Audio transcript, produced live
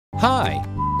Hi!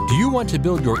 Do you want to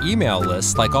build your email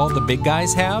list like all the big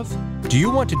guys have? Do you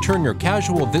want to turn your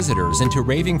casual visitors into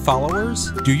raving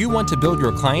followers? Do you want to build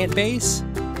your client base?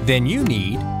 Then you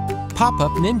need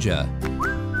PopupNinja.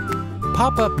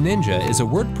 PopupNinja is a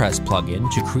WordPress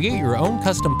plugin to create your own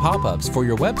custom pop-ups for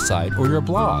your website or your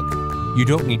blog. You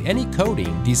don't need any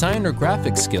coding, design, or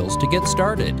graphics skills to get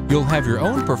started. You'll have your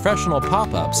own professional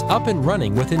pop-ups up and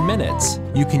running within minutes.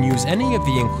 You can use any of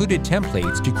the included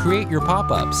templates to create your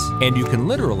pop-ups, and you can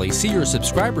literally see your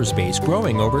subscribers base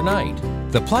growing overnight.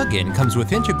 The plugin comes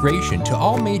with integration to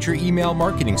all major email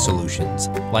marketing solutions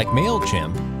like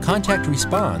MailChimp, Contact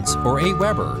Response, or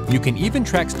Aweber. You can even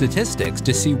track statistics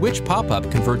to see which pop-up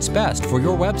converts best for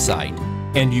your website.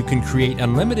 And you can create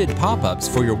unlimited pop-ups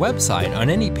for your website on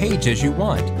any page as you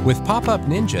want. With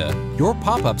PopupNinja, your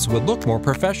pop-ups would look more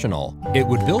professional, it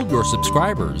would build your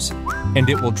subscribers, and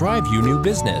it will drive you new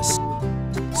business.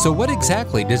 So what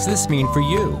exactly does this mean for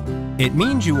you? It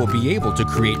means you will be able to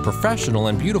create professional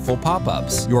and beautiful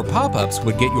pop-ups. Your pop-ups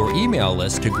would get your email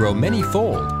list to grow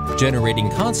many-fold,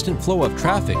 generating constant flow of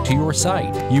traffic to your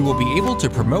site. You will be able to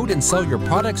promote and sell your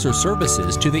products or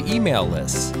services to the email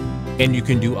lists. And you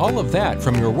can do all of that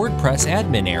from your WordPress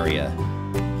admin area.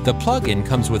 The plugin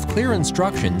comes with clear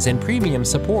instructions and premium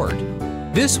support.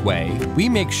 This way, we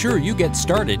make sure you get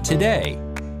started today.